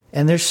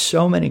And there's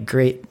so many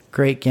great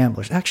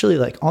gamblers. Actually,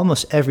 like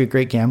almost every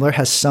great gambler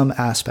has some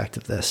aspect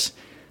of this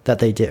that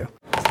they do.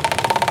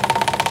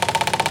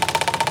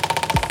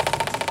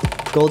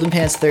 Golden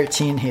Pants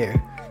 13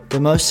 here. The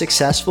most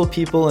successful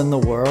people in the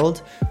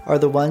world are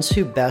the ones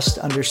who best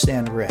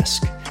understand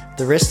risk.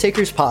 The Risk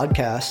Takers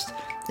podcast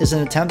is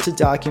an attempt to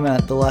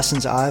document the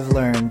lessons I've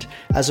learned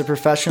as a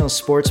professional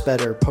sports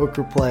bettor,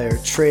 poker player,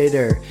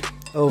 trader,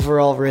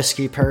 overall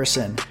risky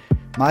person.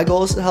 My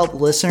goal is to help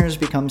listeners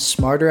become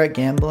smarter at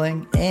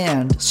gambling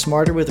and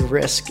smarter with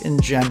risk in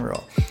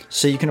general,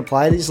 so you can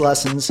apply these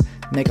lessons,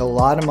 make a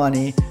lot of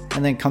money,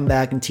 and then come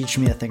back and teach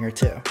me a thing or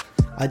two.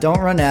 I don't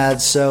run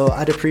ads, so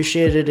I'd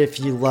appreciate it if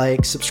you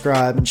like,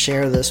 subscribe, and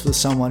share this with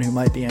someone who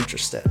might be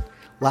interested.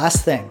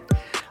 Last thing,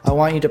 I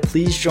want you to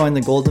please join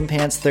the Golden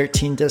Pants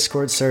 13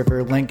 Discord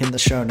server, link in the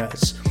show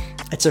notes.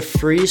 It's a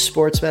free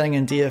sports betting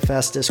and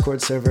DFS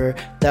Discord server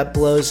that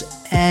blows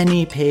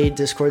any paid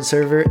Discord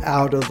server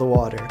out of the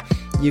water.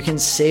 You can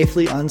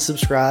safely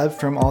unsubscribe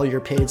from all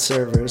your paid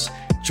servers,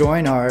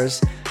 join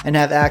ours, and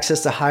have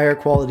access to higher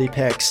quality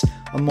picks,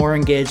 a more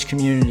engaged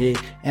community,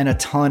 and a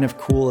ton of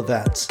cool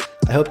events.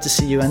 I hope to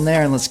see you in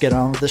there, and let's get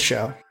on with the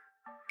show.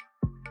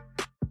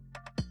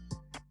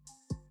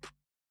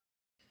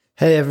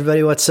 Hey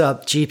everybody, what's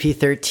up?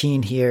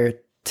 GP13 here.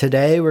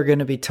 Today we're going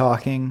to be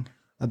talking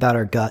about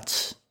our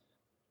guts.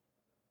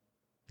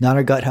 Not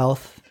our gut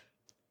health.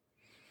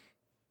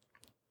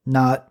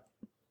 Not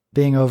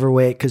being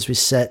overweight because we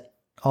sit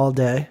all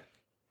day.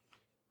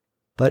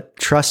 But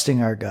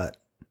trusting our gut.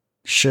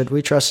 Should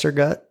we trust our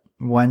gut?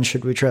 When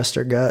should we trust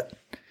our gut?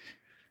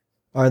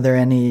 Are there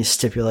any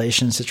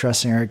stipulations to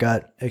trusting our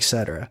gut,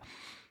 etc.?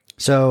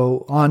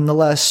 So on the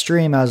last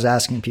stream, I was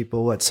asking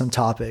people what some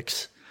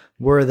topics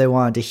were they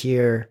wanted to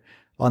hear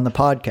on the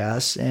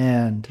podcast,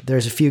 and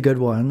there's a few good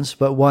ones,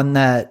 but one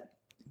that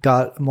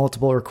got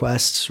multiple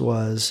requests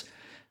was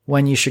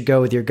when you should go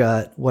with your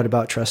gut, what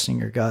about trusting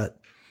your gut,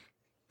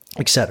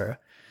 etc.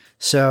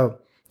 So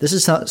this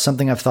is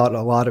something I've thought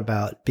a lot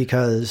about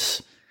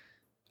because,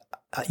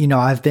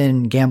 I've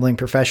been gambling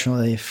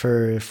professionally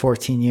for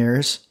 14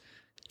 years,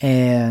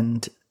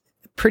 and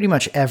pretty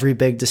much every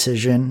big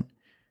decision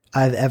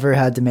I've ever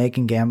had to make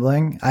in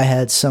gambling, I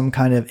had some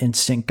kind of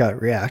instant gut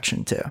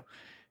reaction to.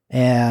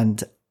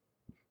 And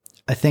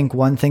I think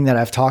one thing that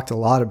I've talked a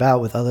lot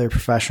about with other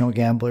professional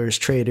gamblers,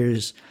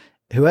 traders,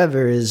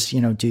 whoever is,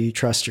 do you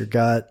trust your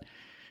gut?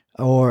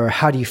 Or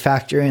how do you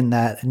factor in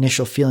that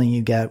initial feeling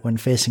you get when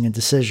facing a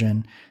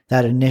decision,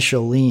 that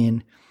initial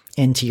lean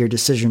into your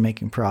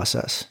decision-making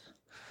process?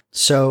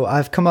 So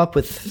I've come up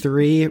with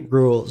 3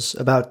 rules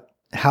about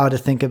how to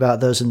think about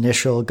those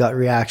initial gut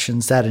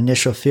reactions, that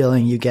initial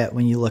feeling you get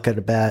when you look at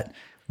a bet,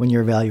 when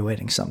you're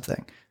evaluating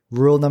something.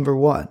 Rule number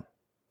 1,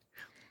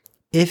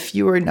 if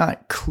you are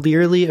not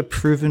clearly a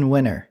proven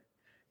winner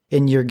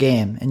in your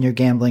game, in your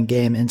gambling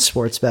game, in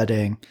sports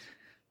betting,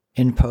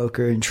 in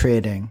poker and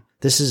trading,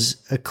 this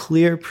is a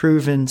clear,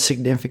 proven,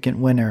 significant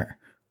winner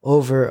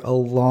over a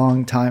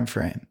long time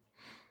frame.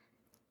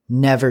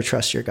 Never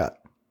trust your gut.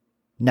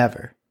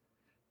 Never.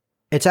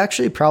 It's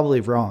actually probably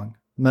wrong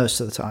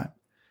most of the time.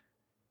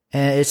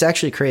 And it's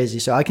actually crazy.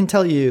 So I can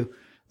tell you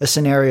a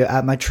scenario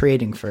at my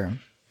trading firm.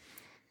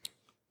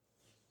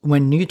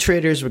 When new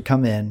traders would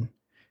come in,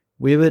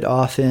 we would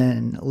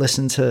often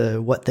listen to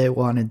what they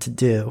wanted to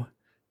do,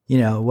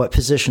 what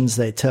positions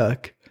they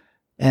took.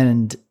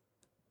 And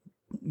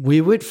we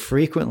would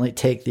frequently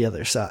take the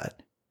other side,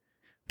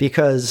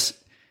 because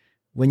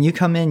when you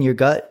come in, your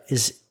gut,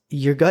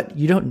 you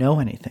don't know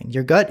anything.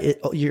 Your gut,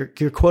 your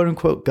quote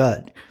unquote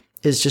gut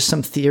is just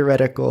some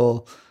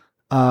theoretical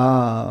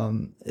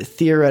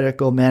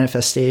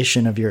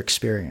manifestation of your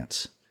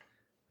experience,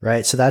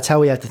 right? So that's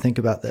how we have to think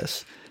about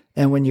this.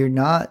 And when you're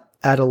not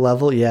at a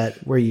level yet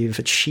where you've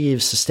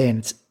achieved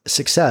sustained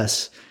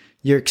success,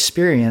 your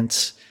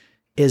experience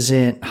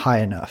isn't high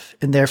enough.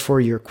 And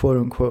therefore your quote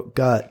unquote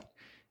gut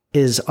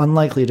is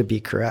unlikely to be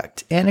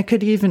correct. And it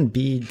could even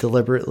be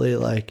deliberately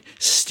like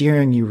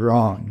steering you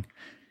wrong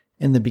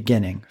in the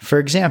beginning. For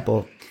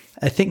example,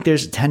 I think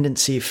there's a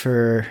tendency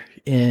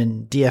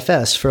in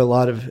DFS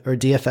or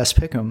DFS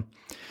Pick'em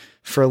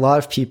for a lot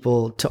of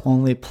people to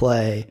only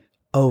play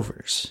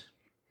overs.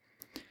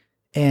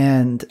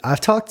 And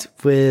I've talked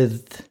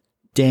with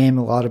Dame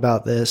a lot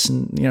about this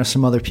and,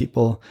 some other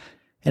people.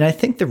 And I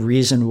think the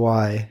reason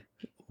why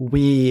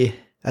we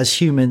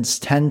as humans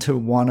tend to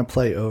want to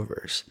play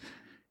overs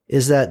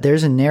is that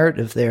there's a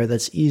narrative there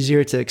that's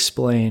easier to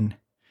explain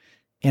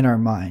in our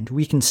mind.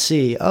 We can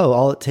see,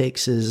 all it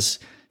takes is,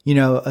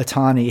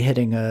 Ohtani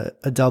hitting a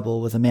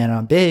double with a man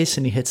on base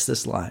and he hits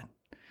this line.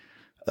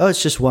 Oh,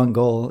 it's just one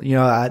goal.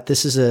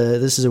 This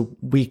is a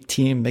weak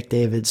team.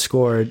 McDavid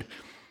scored,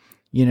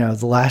 the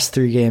last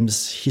 3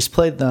 games he's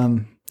played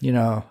them.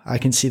 I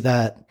can see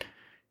that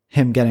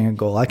him getting a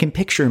goal. I can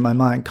picture in my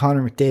mind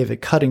Connor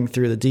McDavid cutting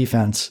through the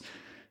defense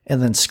and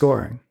then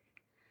scoring.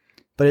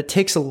 But it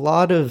takes a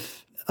lot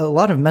of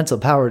mental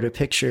power to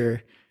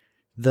picture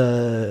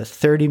the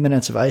 30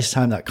 minutes of ice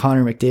time that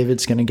Connor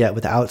McDavid's going to get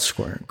without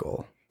scoring a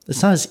goal.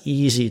 It's not as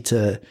easy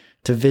to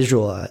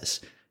visualize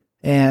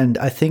And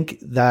I think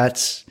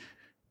that's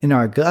in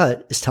our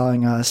gut is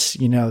telling us,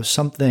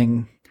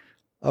 something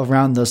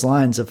around those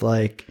lines of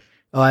like,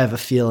 oh, I have a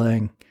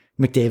feeling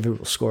McDavid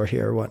will score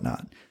here or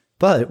whatnot.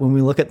 But when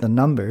we look at the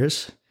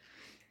numbers,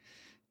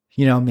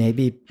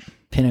 maybe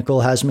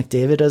Pinnacle has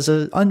McDavid as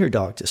an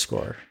underdog to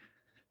score.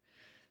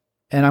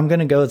 And I'm going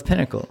to go with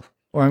Pinnacle,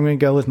 or I'm going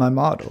to go with my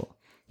model,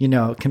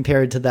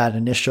 compared to that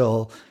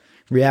initial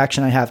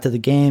reaction I have to the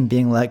game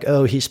being like,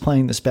 oh, he's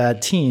playing this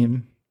bad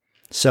team,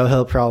 so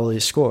he'll probably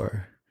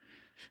score.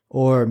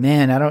 Or,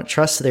 man, I don't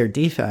trust their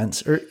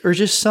defense, or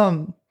just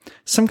some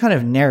kind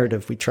of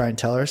narrative we try and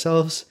tell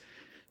ourselves.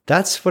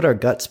 That's what our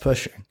gut's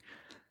pushing.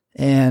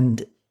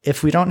 And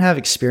if we don't have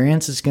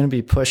experience, it's going to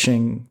be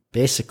pushing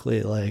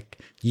basically like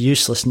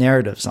useless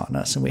narratives on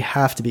us. And we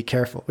have to be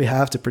careful. We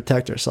have to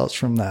protect ourselves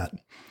from that.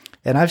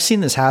 And I've seen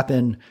this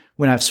happen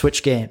when I've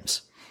switched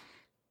games.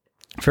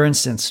 For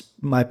instance,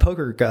 my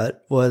poker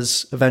gut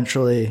was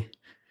eventually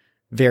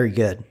very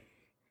good.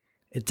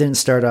 It didn't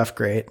start off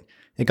great.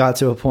 It got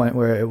to a point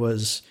where it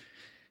was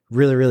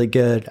really, really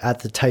good at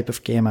the type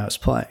of game I was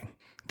playing.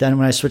 Then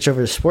when I switched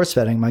over to sports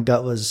betting, my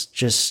gut was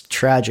just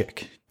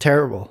tragic,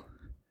 terrible.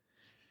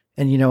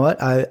 And you know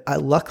what? I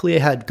luckily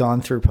had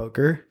gone through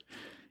poker,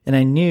 and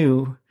I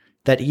knew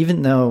that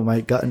even though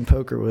my gut in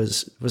poker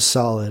was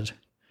solid,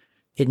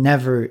 it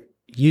never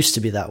used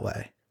to be that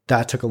way.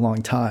 That took a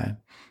long time.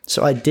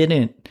 So I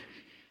didn't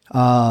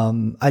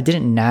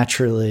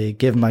naturally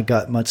give my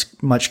gut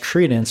much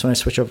credence when I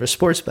switched over to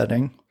sports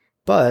betting.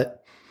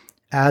 But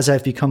as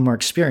I've become more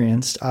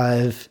experienced,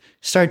 I've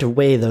started to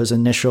weigh those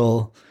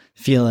initial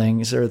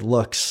feelings or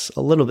looks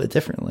a little bit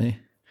differently.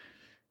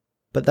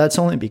 But that's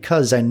only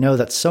because I know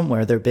that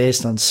somewhere they're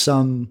based on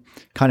some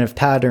kind of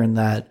pattern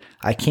that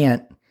I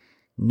can't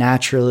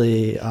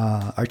naturally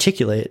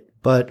articulate,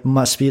 but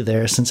must be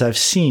there since I've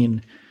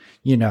seen,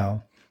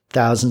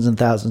 thousands and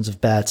thousands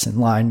of bets and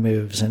line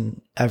moves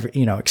and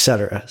et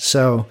cetera.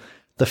 So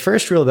the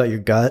first rule about your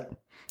gut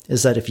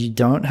is that if you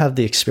don't have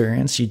the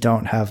experience, you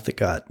don't have the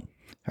gut.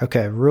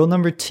 Okay, rule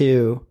number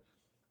 2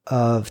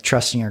 of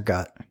trusting your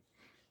gut.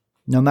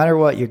 No matter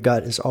what, your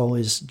gut is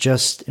always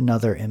just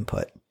another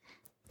input.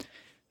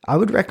 I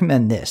would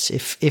recommend this.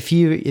 If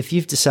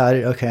you've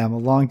decided, okay, I'm a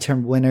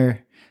long-term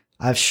winner,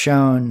 I've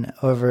shown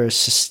over a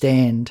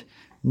sustained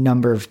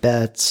number of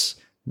bets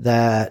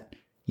that,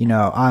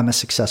 I'm a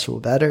successful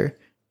bettor,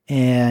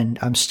 and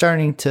I'm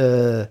starting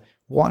to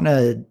want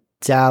to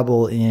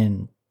dabble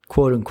in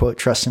quote unquote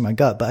trusting my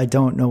gut, but I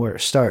don't know where to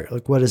start.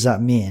 Like, what does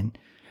that mean?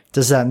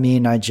 Does that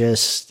mean I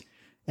just,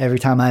 every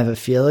time I have a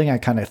feeling, I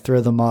kind of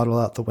throw the model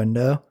out the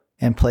window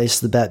and place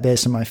the bet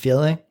based on my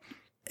feeling?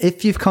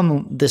 If you've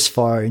come this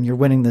far and you're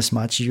winning this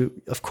much,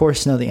 you of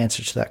course know the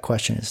answer to that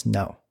question is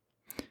no.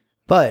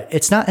 But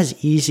it's not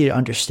as easy to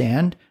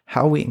understand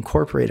how we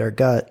incorporate our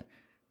gut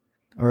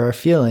or our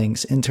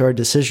feelings into our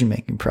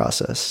decision-making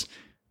process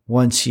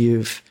once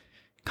you've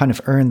kind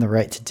of earned the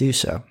right to do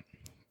so.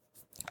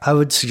 I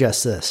would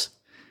suggest this.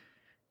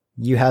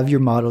 You have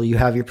your model, you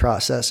have your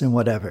process, and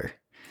whatever.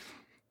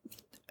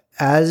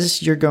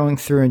 As you're going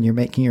through and you're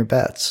making your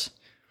bets,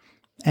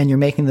 and you're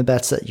making the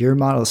bets that your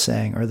model is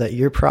saying or that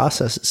your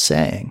process is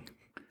saying,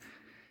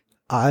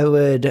 I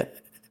would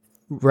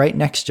write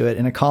next to it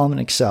in a column in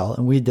Excel,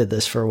 and we did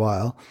this for a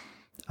while,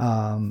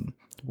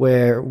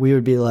 where we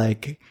would be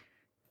like,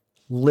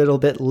 little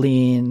bit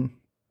lean,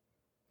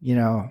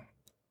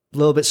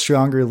 little bit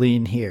stronger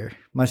lean here.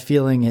 My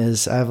feeling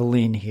is I have a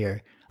lean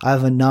here. I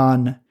have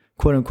a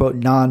quote unquote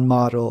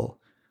non-model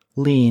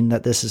lean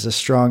that this is a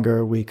stronger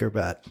or weaker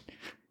bet.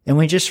 And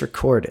we just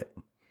record it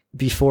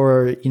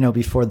before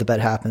the bet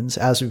happens,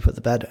 as we put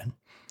the bet in.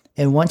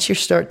 And once you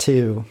start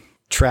to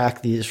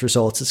track these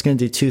results, it's going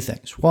to do 2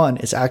 things. One,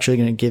 it's actually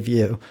going to give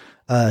you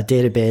a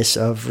database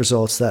of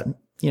results that,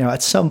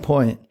 at some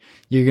point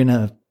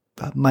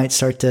might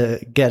start to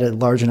get a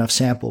large enough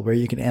sample where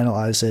you can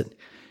analyze it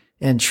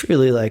and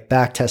truly like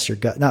not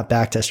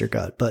backtest your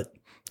gut, but,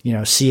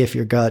 see if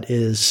your gut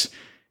is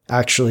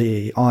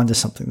actually onto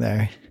something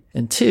there.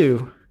 And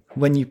 2,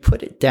 when you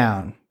put it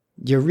down,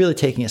 you're really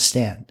taking a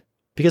stand.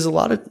 Because a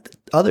lot of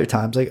other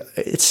times, like,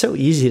 it's so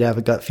easy to have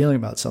a gut feeling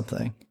about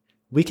something.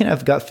 We can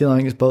have gut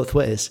feelings both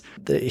ways.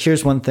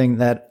 Here's one thing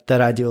that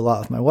I do a lot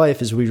with my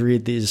wife is we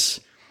read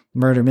these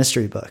murder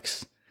mystery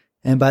books.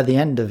 And by the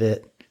end of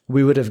it,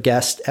 we would have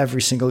guessed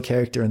every single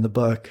character in the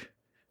book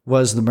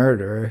was the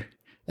murderer.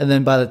 And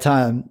then by the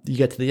time you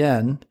get to the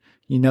end,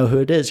 you know who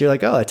it is. You're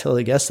like, oh, I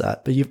totally guessed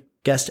that. But you've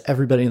guessed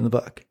everybody in the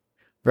book,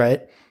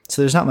 right?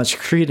 So there's not much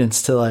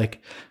credence to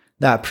like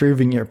that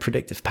proving your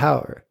predictive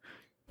power.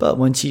 But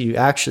once you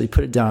actually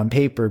put it down on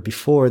paper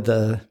before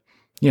the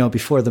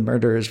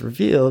murder is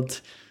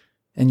revealed,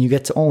 and you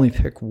get to only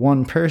pick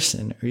one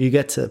person, or you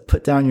get to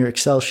put down your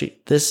Excel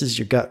sheet, this is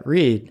your gut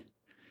read,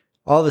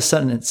 all of a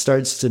sudden it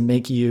starts to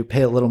make you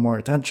pay a little more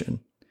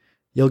attention.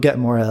 You'll get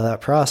more out of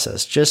that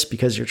process just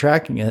because you're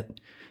tracking it.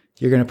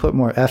 You're going to put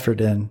more effort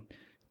in,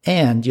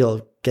 and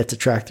you'll get to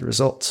track the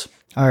results.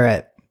 All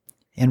right.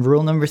 And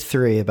rule number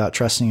 3 about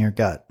trusting your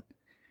gut.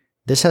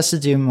 This has to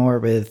do more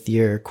with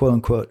your quote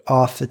unquote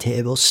off the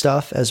table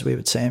stuff, as we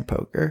would say in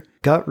poker.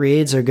 Gut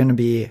reads are going to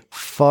be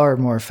far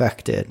more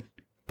affected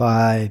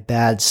by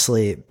bad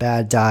sleep,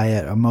 bad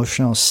diet,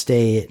 emotional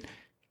state,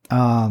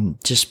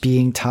 just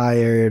being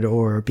tired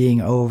or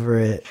being over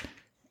it,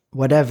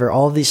 whatever.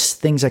 All these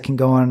things that can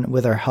go on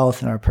with our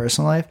health and our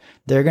personal life,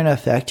 they're going to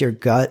affect your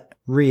gut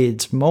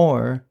reads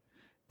more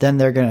than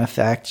they're going to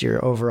affect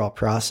your overall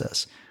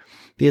process.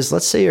 Because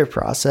let's say your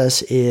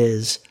process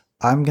is,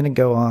 I'm going to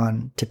go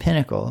on to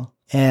Pinnacle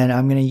and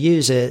I'm going to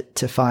use it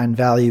to find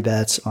value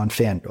bets on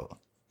FanDuel.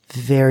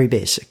 Very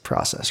basic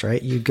process,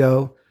 right? You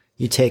go,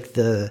 you take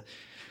the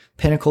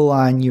Pinnacle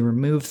line, you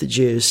remove the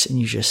juice, and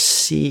you just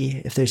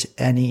see if there's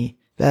any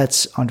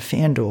bets on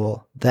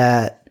FanDuel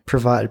that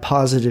provide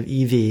positive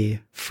EV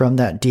from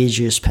that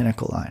de-juice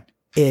Pinnacle line.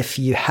 If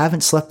you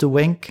haven't slept a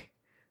wink,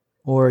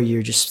 or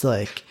you're just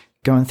like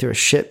going through a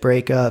shit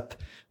breakup,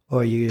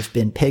 or you've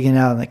been pigging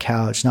out on the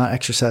couch, not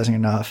exercising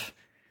enough,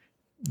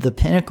 the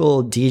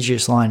Pinnacle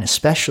de-juice line,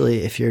 especially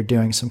if you're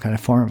doing some kind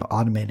of form of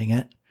automating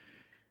it,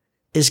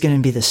 is going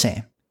to be the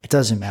same. It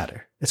doesn't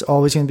matter. It's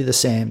always going to be the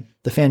same.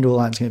 The FanDuel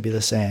line is going to be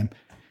the same.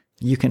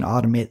 You can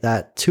automate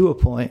that to a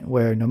point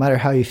where no matter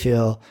how you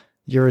feel,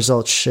 your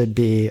results should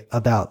be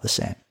about the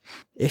same.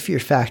 If you're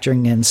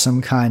factoring in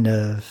some kind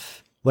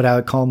of what I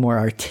would call more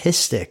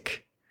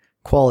artistic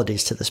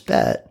qualities to this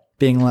bet,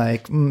 being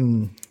like,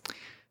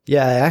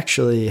 yeah, I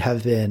actually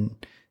have been,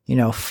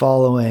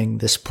 following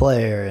this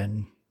player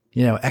and,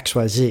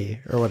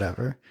 XYZ or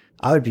whatever,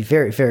 I would be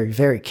very, very,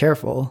 very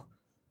careful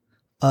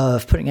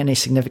of putting any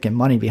significant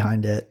money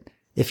behind it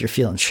if you're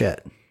feeling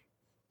shit.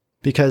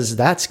 Because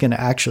that's going to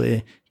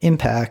actually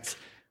impact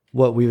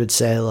what we would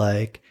say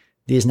like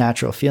these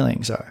natural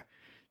feelings are.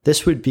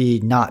 This would be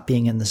not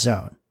being in the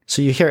zone.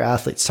 So you hear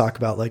athletes talk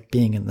about like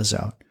being in the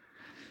zone.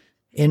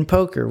 In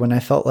poker, when I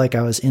felt like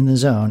I was in the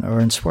zone,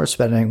 or in sports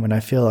betting, when I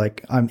feel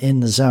like I'm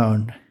in the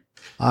zone,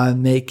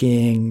 I'm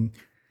making,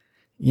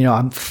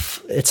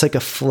 it's like a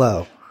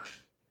flow.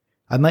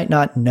 I might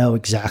not know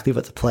exactly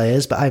what the play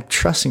is, but I'm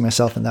trusting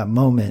myself in that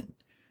moment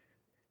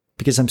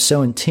because I'm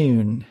so in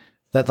tune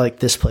that like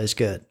this play is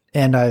good.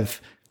 And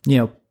I've,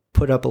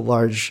 put up a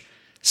large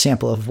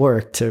sample of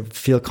work to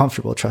feel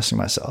comfortable trusting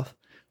myself.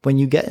 When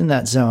you get in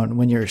that zone,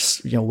 when you're,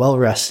 well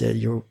rested,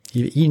 you've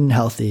eaten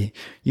healthy,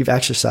 you've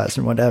exercised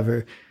and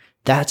whatever,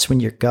 that's when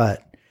your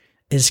gut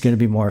is going to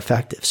be more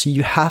effective. So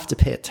you have to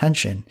pay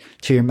attention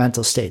to your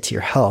mental state, to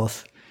your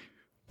health,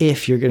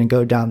 if you're going to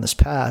go down this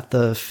path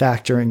of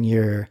factoring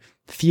your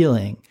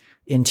feeling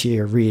into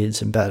your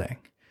reads and betting.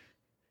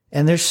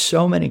 And there's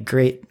so many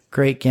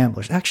great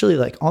gamblers. Actually,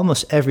 like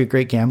almost every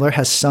great gambler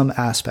has some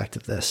aspect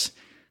of this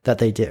that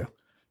they do.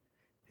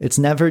 It's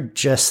never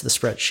just the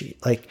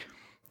spreadsheet. Like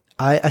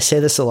I say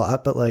this a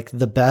lot, but like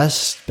the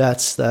best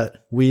bets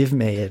that we've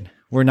made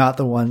were not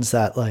the ones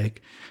that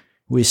like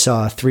we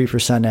saw a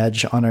 3%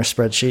 edge on our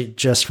spreadsheet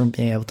just from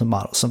being able to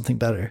model something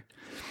better.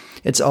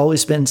 It's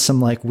always been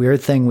some like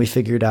weird thing we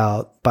figured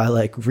out by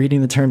like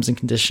reading the terms and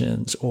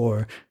conditions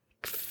or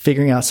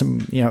figuring out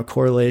some,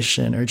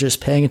 correlation or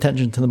just paying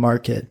attention to the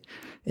market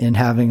and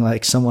having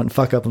like someone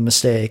fuck up a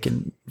mistake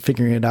and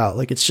figuring it out.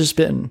 Like it's just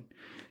been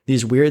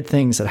these weird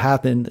things that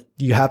happen.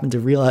 You happen to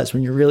realize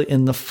when you're really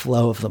in the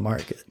flow of the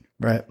market,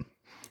 right?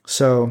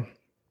 So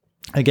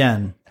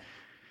again,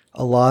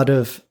 a lot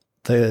of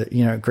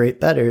the, great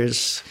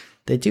bettors,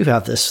 they do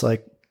have this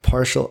like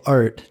partial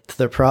art to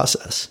their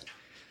process.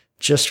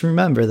 Just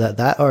remember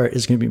that art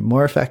is going to be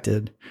more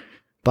affected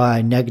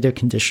by negative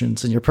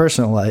conditions in your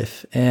personal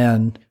life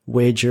and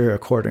wager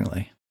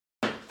accordingly.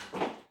 All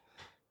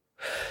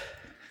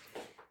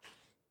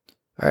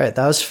right,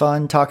 that was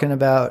fun talking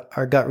about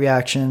our gut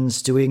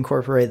reactions. Do we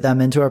incorporate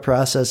them into our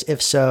process?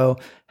 If so,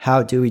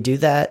 how do we do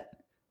that?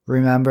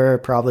 Remember,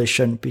 probably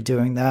shouldn't be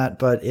doing that,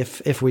 but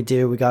if we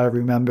do, we got to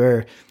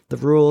remember the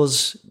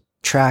rules,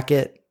 track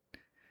it,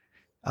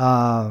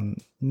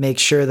 make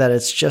sure that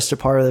it's just a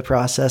part of the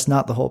process,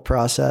 not the whole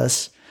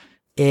process,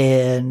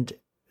 and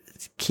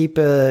keep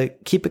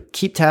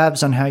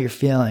tabs on how you're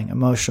feeling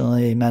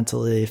emotionally,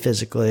 mentally,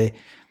 physically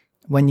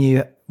when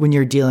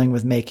you're dealing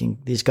with making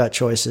these gut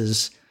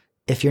choices.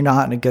 If you're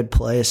not in a good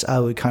place, I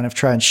would kind of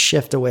try and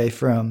shift away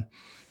from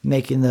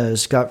making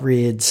those gut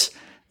reads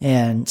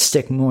and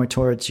stick more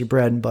towards your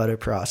bread and butter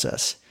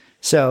process.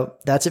 So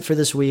that's it for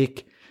this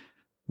week.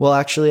 Well,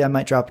 actually, I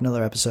might drop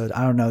another episode.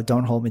 I don't know.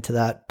 Don't hold me to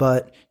that.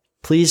 But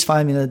please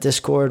find me in the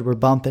Discord. We're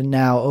bumping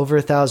now over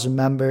 1,000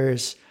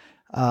 members.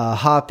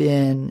 Hop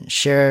in,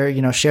 share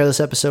this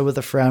episode with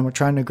a friend. We're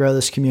trying to grow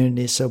this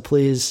community. So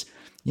please,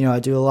 I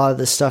do a lot of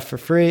this stuff for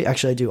free.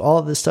 Actually, I do all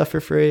of this stuff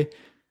for free.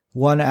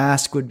 One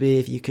ask would be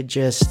if you could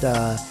just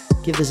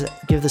give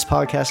this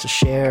podcast a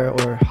share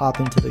or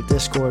hop into the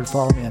Discord,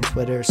 follow me on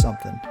Twitter or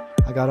something.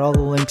 I got all the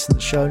links in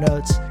the show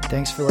notes.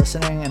 Thanks for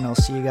listening, and I'll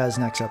see you guys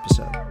next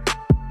episode.